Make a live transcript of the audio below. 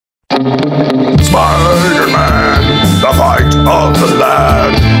Spider-Man, the fight of the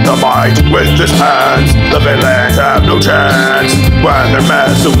land. The fight with his hands. The villains have no chance when they're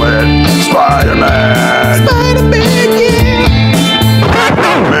messing with Spider-Man. Spider-Man, yeah.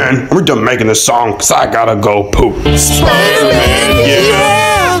 Man, we're done making this song because I gotta go poop. Spider-Man,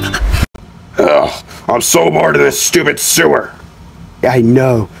 yeah. Ugh, I'm so bored of this stupid sewer. I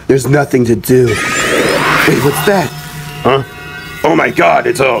know. There's nothing to do. Wait, what's that? Huh? Oh my god,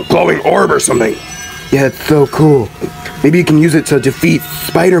 it's a glowing orb or something. Yeah, it's so cool. Maybe you can use it to defeat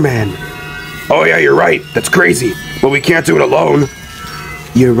Spider-Man. Oh yeah, you're right. That's crazy. But we can't do it alone.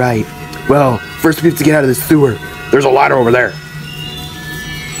 You're right. Well, first we have to get out of the sewer. There's a ladder over there.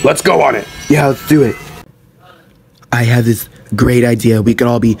 Let's go on it. Yeah, let's do it. I have this great idea. We could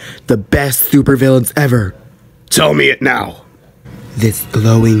all be the best supervillains ever. Tell me it now. This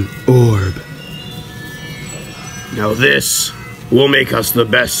glowing orb. Now this will make us the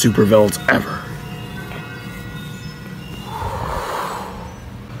best supervillains ever.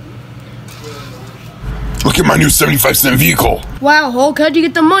 Look at my new 75-cent vehicle. Wow, Hulk, how'd you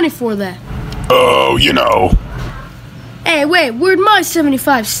get the money for that? Oh, you know. Hey, wait, where'd my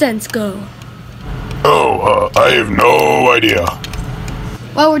 75 cents go? Oh, I have no idea.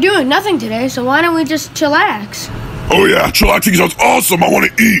 Well, we're doing nothing today, so why don't we just chillax? Oh yeah, chillaxing sounds awesome. I want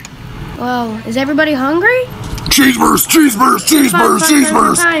to eat. Well, is everybody hungry? Cheeseburgers, cheeseburgers, cheeseburgers,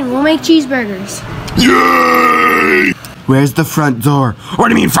 cheeseburgers. Fine, we'll make cheeseburgers. Yay! Where's the front door? What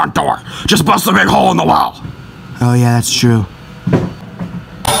do you mean front door? Just bust a big hole in the wall. Oh yeah, that's true.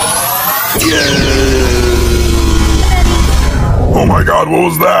 Oh my god, what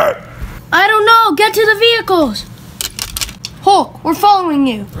was that? I don't know, get to the vehicles. Hulk, we're following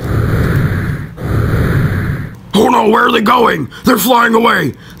you. Oh no, where are they going? They're flying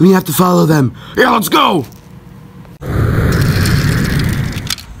away. We have to follow them. Yeah, let's go.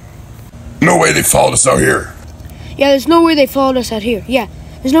 No way they followed us out here. Yeah, there's no way they followed us out here. Yeah,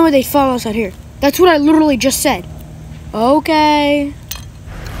 there's no way they followed us out here. That's what I literally just said. Okay.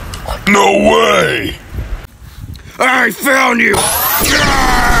 No way! I found you.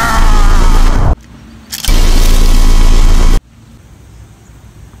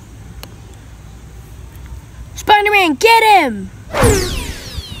 Spider-Man, get him!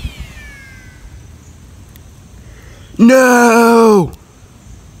 No!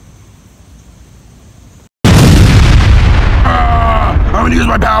 I'm gonna use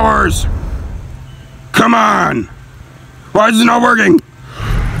my powers. Come on. Why is it not working?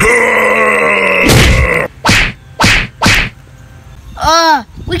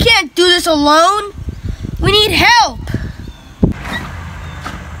 We can't do this alone. We need help.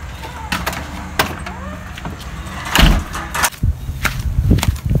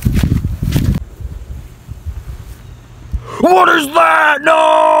 What is that?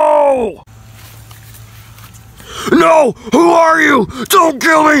 No! No! Who are you? Don't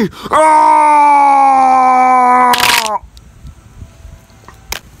kill me! Ah!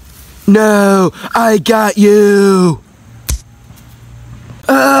 No, I got you.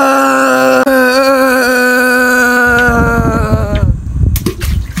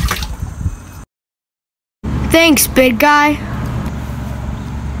 Thanks, big guy.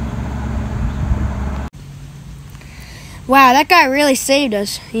 Wow, that guy really saved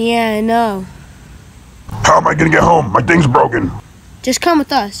us. Yeah, I know. How am I gonna get home? My thing's broken. Just come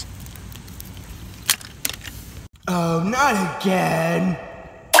with us. Oh, not again.